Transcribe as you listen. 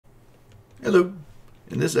Hello.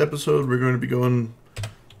 In this episode, we're going to be going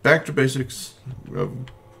back to basics of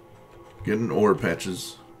getting ore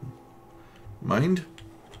patches mined.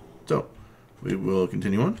 So, we will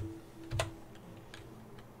continue on.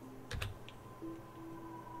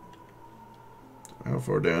 How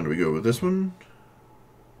far down do we go with this one?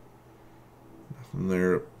 Nothing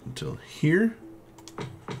there up until here.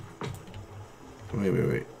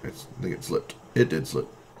 Wait. I think it slipped. It did slip.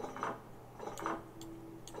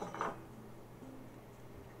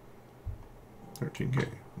 $13K.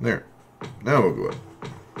 There. Now we'll go up.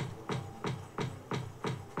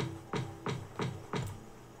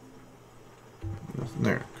 Nothing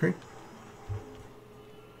there. Okay.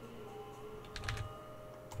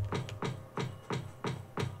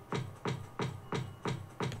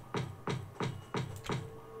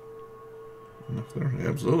 Nothing there.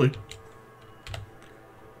 Absolutely.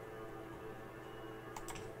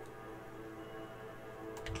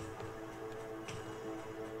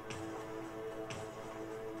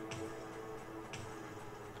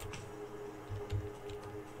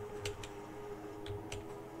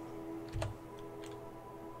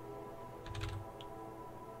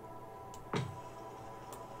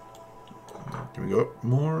 Can we go up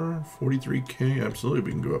more? 43K? Absolutely,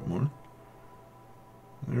 we can go up more.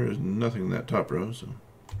 There is nothing in that top row, so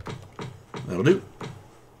that'll do.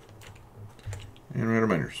 And we're out of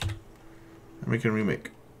miners. How many can we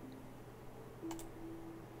make?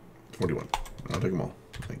 41. I'll take them all.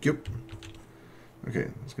 Thank you. Okay,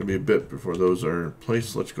 it's going to be a bit before those are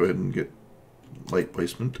placed. Let's go ahead and get light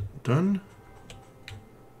placement done.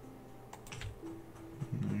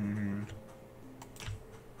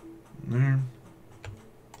 There.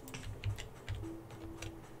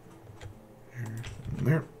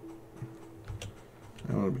 There.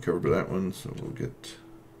 I want to be covered by that one, so we'll get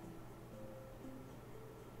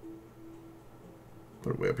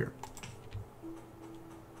put it way up here.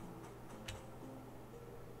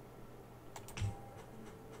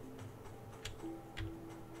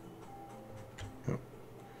 Oh,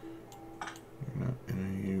 you're not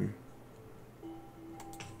in a.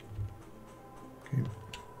 Okay.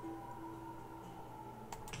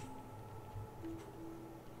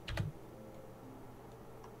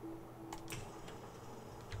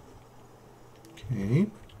 Okay.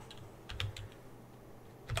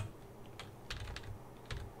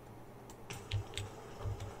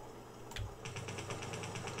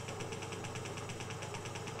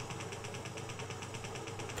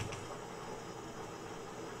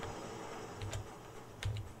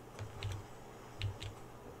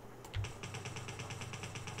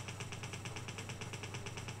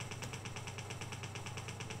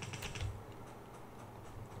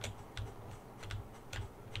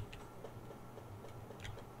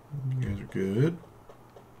 You guys are good.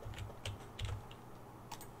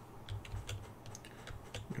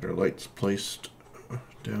 Get our lights placed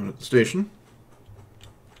down at the station.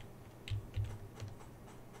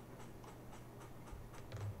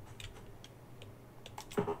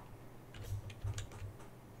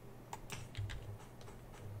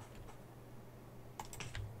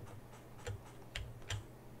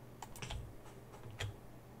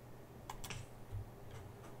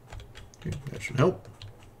 Okay, that should help.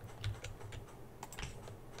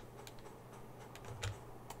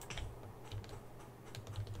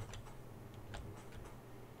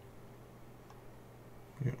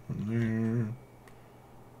 Get one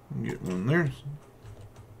there. Get one there.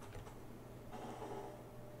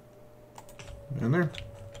 And there.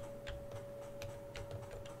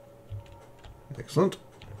 Excellent.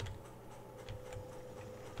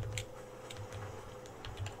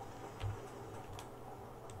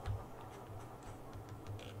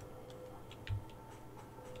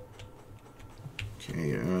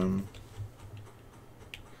 Okay,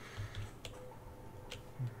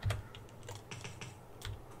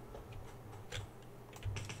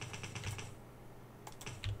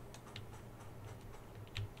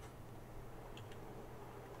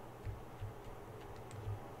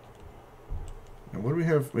 now what do we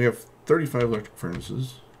have? We have 35 electric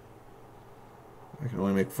furnaces. I can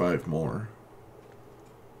only make 5 more.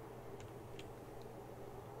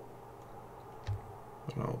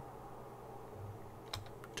 But I'll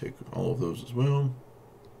take all of those as well.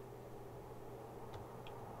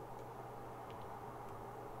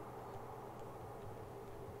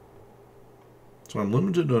 So I'm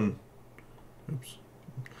limited on,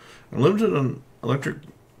 I'm limited on electric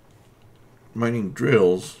mining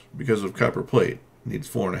drills because of copper plate. It needs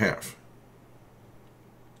 4.5.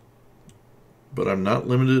 But I'm not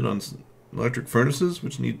limited on electric furnaces,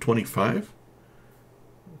 which need 25.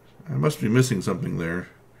 I must be missing something there.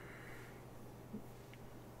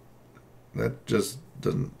 That just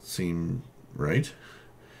doesn't seem right.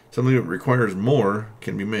 Something that requires more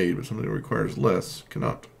can be made, but something that requires less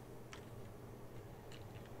cannot.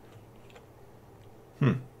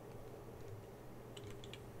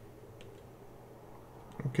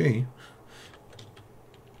 Okay.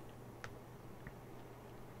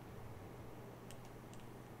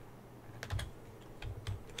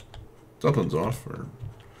 Something's off, or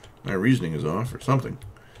my reasoning is off, or something.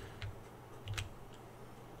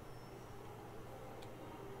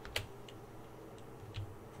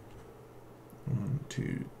 One,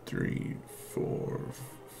 two, three, 4,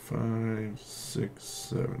 5, 6,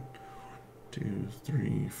 7. 2,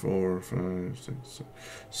 3, 4, 5, 6, 7.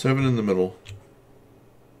 7 in the middle.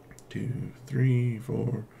 2, 3,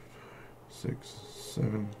 4, 6,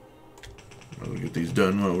 7. I'll get these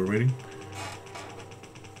done while we're waiting.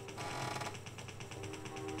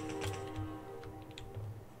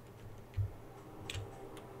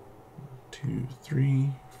 Two, 3,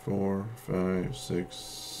 4, 5, 6,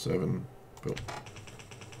 7. Boom.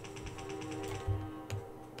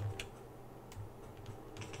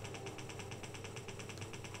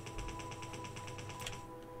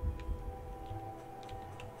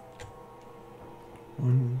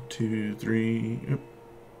 One, two, three. Yep.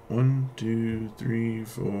 1, 2, 3,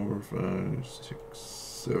 4, 5, 6,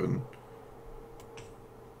 7.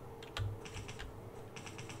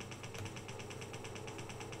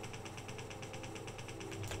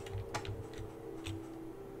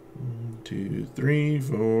 One, 2, 3,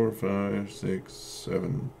 4, 5, 6,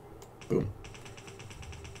 7. Boom.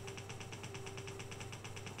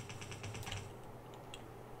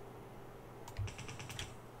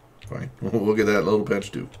 Fine. We'll get that little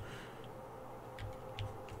patch too.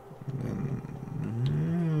 And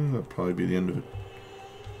then that'll probably be the end of it.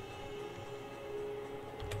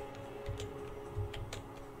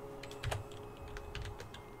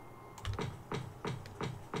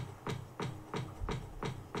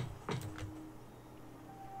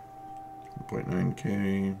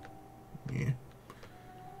 $0.9K. Yeah.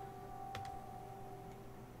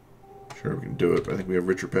 Sure, we can do it, but I think we have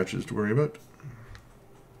richer patches to worry about.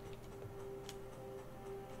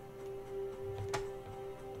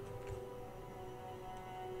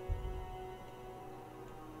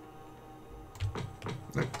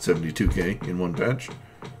 Like 72K in one patch.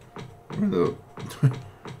 The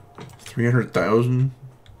 300,000.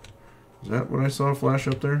 Is that what I saw flash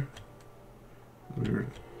up there? We were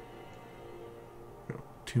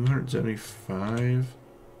 275.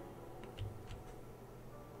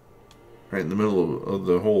 Right in the middle of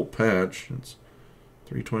the whole patch. It's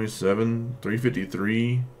 327,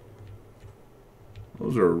 353.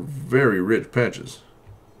 Those are very rich patches.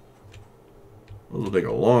 Those will take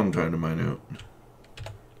a long time to mine out.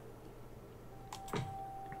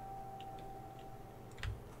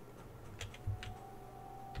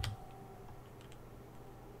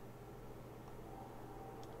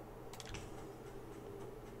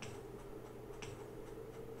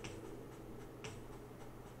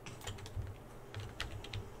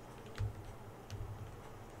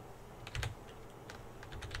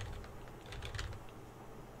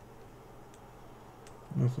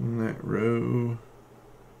 Nothing in that row.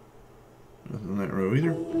 Nothing in that row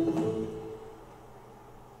either.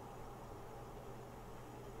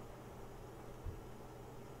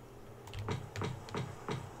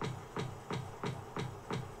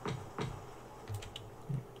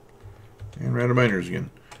 And round of miners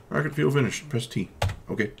again. Rocket fuel finished. Press T.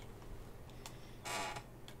 Okay.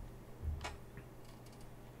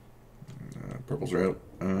 Purples are out.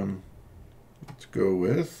 Let's go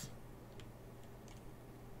with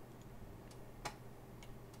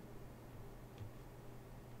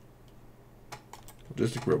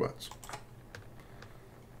logistic robots.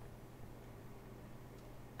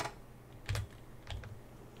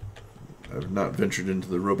 I've not ventured into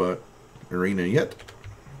the robot arena yet.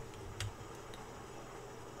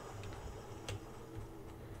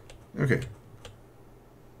 Okay.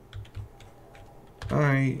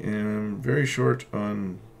 I am very short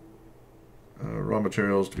on raw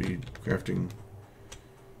materials to be crafting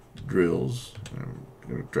drills. I'm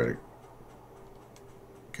going to try to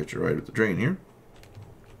catch it right at the drain here.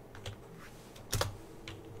 There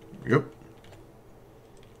we go.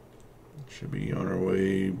 Should be on our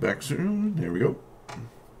way back soon. There we go.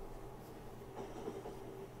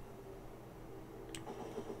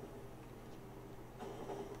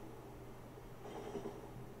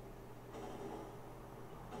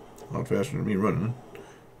 A lot faster than me running.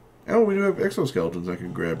 Oh, we do have exoskeletons I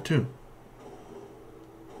can grab too.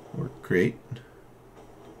 Or create.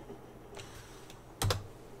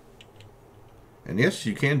 And yes,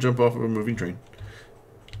 you can jump off of a moving train.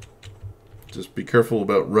 Just be careful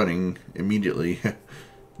about running immediately.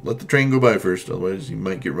 Let the train go by first, otherwise you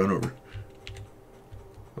might get run over.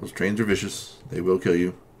 Those trains are vicious. They will kill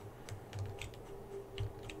you.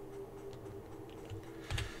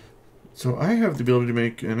 So I have the ability to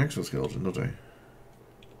make an exoskeleton, don't I?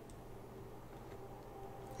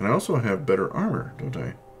 And I also have better armor, don't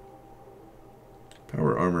I?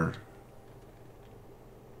 Power armor.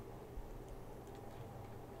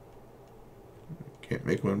 Can't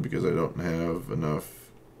make one because I don't have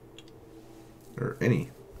enough, or any,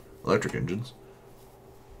 electric engines.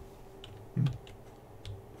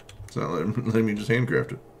 It's not letting me just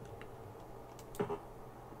handcraft it.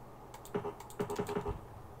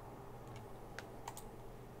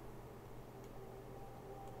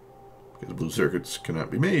 Because blue circuits cannot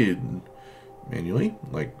be made manually,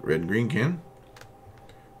 like red and green can.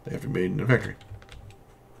 They have to be made in a factory.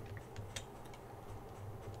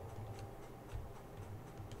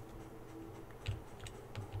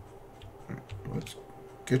 Let's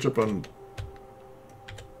catch up on...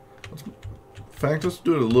 In fact, let's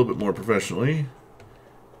do it a little bit more professionally.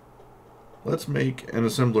 Let's make an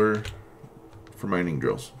assembler for mining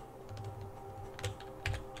drills.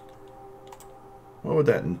 What would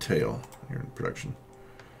that entail here in production?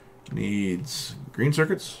 Needs green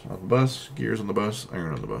circuits on the bus, gears on the bus,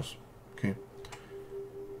 iron on the bus. Okay.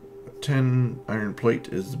 10 iron plate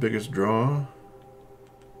is the biggest draw.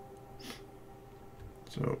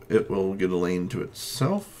 So it will get a lane to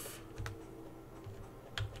itself.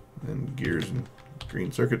 And gears and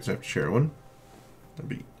green circuits have to share one. That'd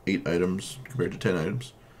be 8 items compared to 10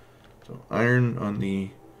 items. So iron on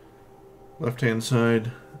the left-hand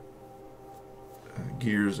side.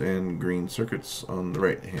 Gears and green circuits on the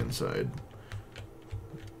right-hand side.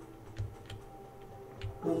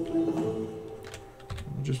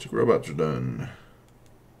 Logistic robots are done.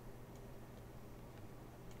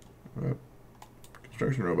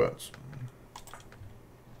 Construction robots.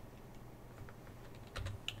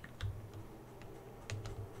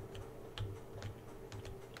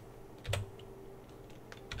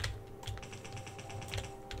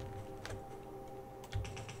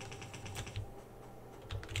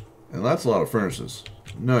 And that's a lot of furnaces.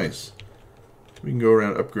 Nice. We can go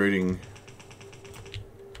around upgrading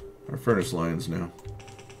our furnace lines now.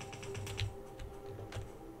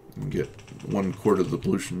 And get 1/4 of the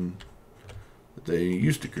pollution that they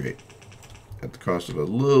used to create. At the cost of a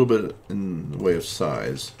little bit in the way of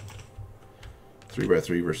size.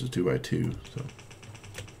 3x3 versus 2x2. So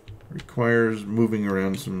requires moving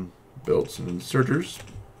around some belts and inserters.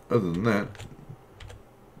 Other than that,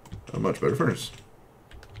 a much better furnace.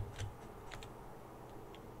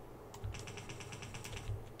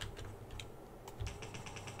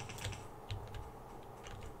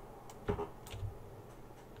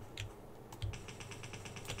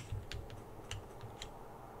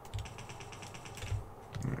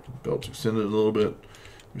 Belts extended a little bit.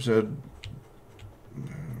 We said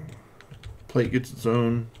plate gets its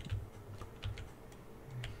own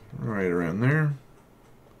right around there.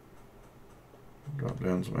 Drop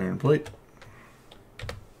down some iron plate.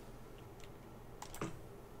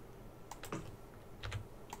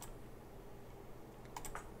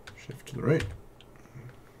 Shift to the right.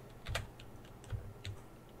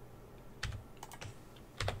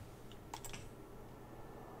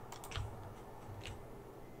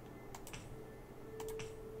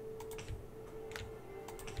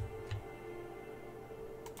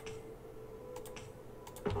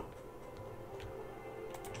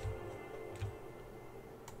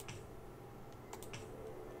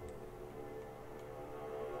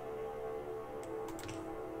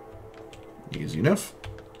 Easy enough.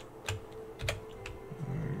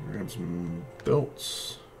 Grab some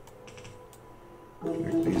belts.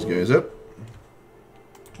 Connect these guys up.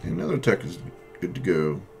 And another tech is good to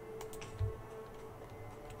go.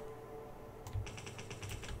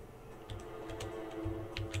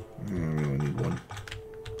 We only need one.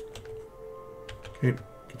 Okay,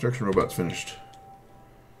 construction robot's finished.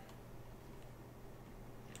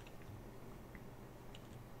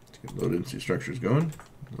 Let's get low density structures going.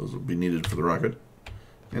 Those will be needed for the rocket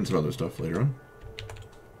and some other stuff later on.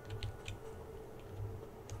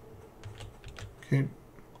 Okay.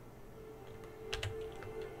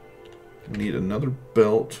 We need another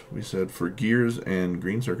belt, we said, for gears and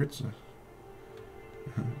green circuits.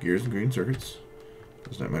 Gears and green circuits.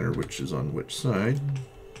 Does not matter which is on which side.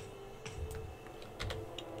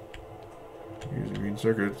 Gears and green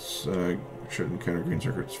circuits. Should encounter green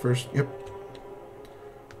circuits first. Yep.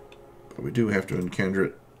 But we do have to encounter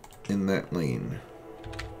it in that lane.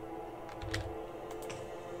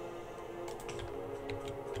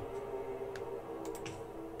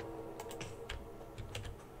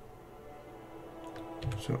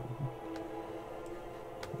 So,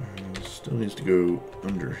 still needs to go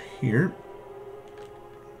under here.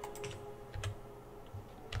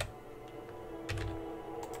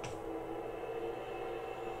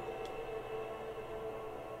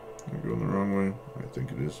 I'm going the wrong way. I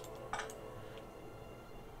think it is.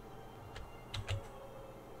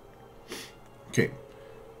 Okay.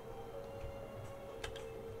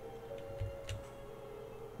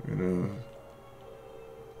 We're gonna...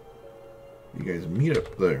 You guys meet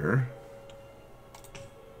up there.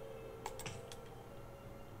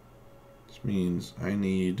 This means I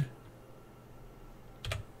need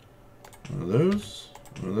one of those,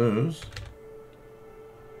 one of those,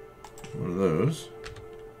 one of those,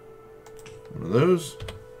 one of those,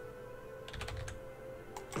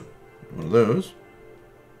 one of those.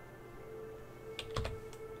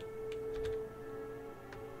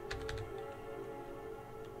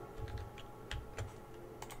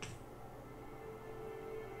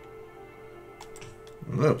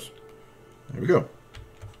 One of those. There we go.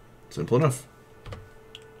 Simple enough.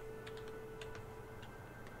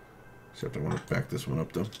 Except I want to back this one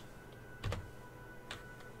up though.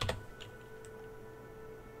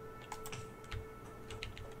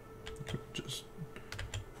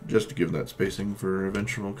 Just to give that spacing for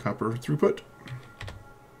eventual copper throughput.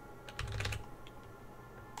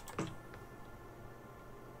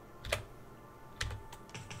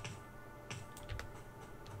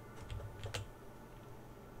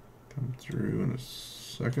 Come through in a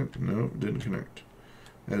second. No, it didn't connect.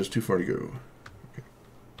 That is too far to go. Okay.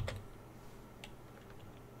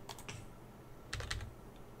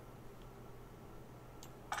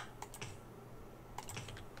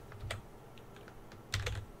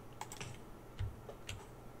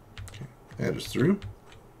 That is through.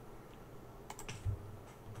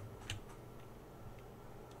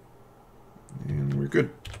 And we're good.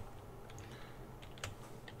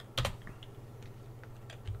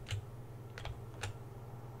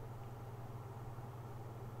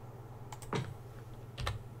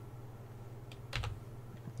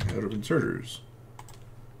 Out of inserters.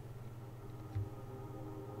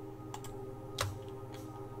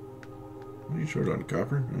 What are you short on,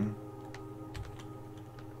 copper?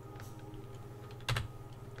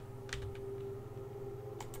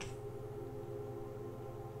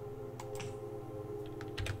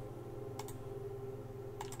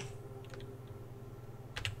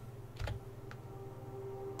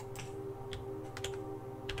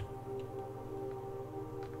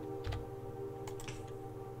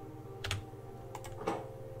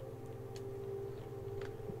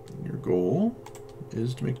 Goal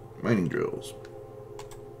is to make mining drills.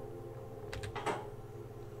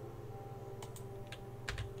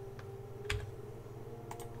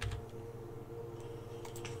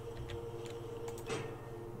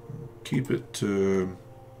 Keep it to,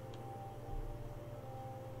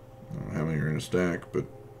 I don't know how many are in a stack, but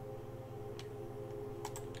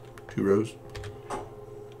 2 rows.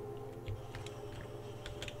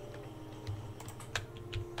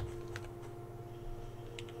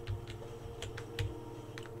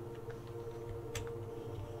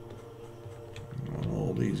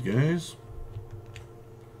 These guys,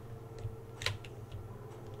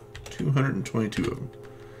 222 of them.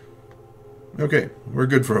 Okay, we're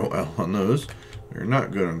good for a while on those. They're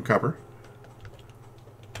not good on copper.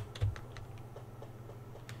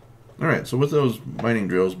 Alright, so with those mining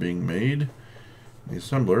drills being made, the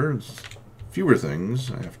assembler, it's fewer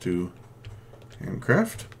things I have to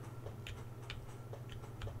handcraft.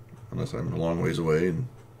 Unless I'm a long ways away and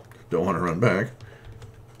don't want to run back.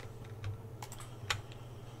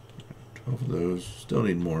 12 of those. Still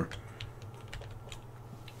need more.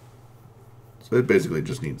 So it basically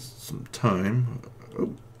just needs some time.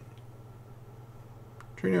 Oh.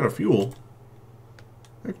 Turning out of fuel.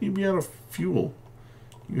 How can you be out of fuel?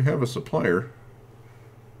 You have a supplier.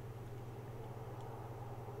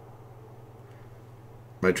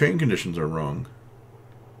 My train conditions are wrong.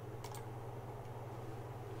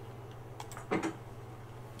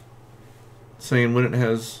 Saying when it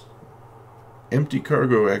has empty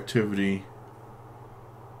cargo activity,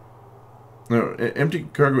 no, empty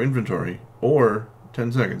cargo inventory, or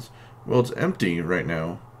 10 seconds. Well, it's empty right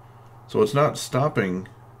now, so it's not stopping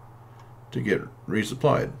to get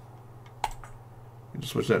resupplied. You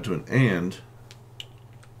just switch that to an and.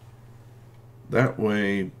 That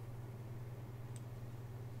way,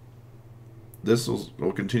 this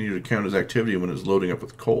will continue to count as activity when it's loading up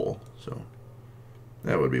with coal. So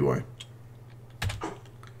that would be why.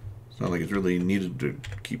 It's not like it's really needed to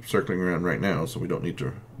keep circling around right now, so we don't need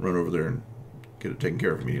to run over there and get it taken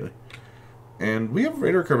care of immediately. And we have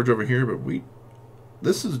radar coverage over here, but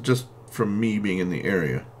this is just from me being in the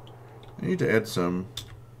area. I need to add some,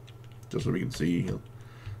 just so we can see a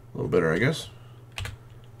little better, I guess,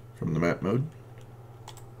 from the map mode.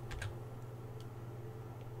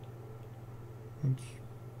 That's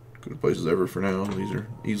good places ever for now. These are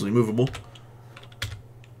easily movable.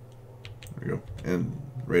 There we go. And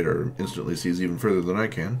radar instantly sees even further than I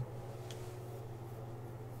can.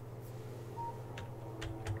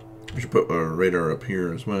 We should put our radar up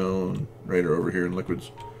here as well, and radar over here in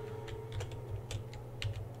liquids.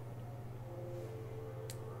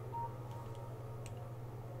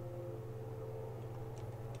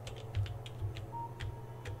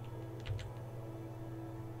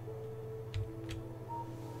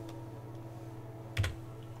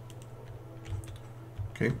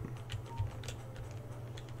 Okay.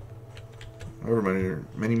 However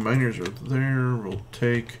many miners are there, we'll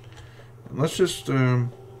take... And let's just,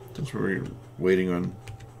 since we're waiting on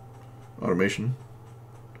automation,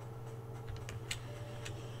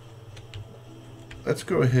 let's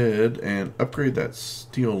go ahead and upgrade that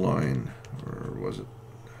steel line. Or was it?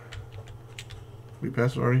 We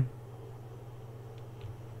passed it already?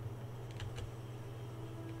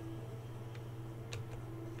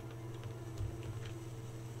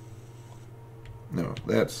 No,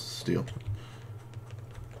 that's steel.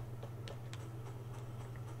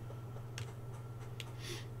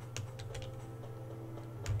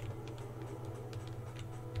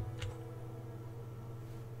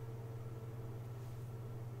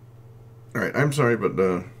 Alright, I'm sorry, but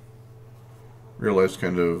real life's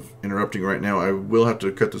kind of interrupting right now. I will have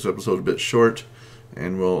to cut this episode a bit short,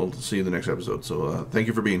 and we'll see you in the next episode. So thank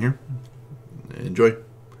you for being here. Enjoy.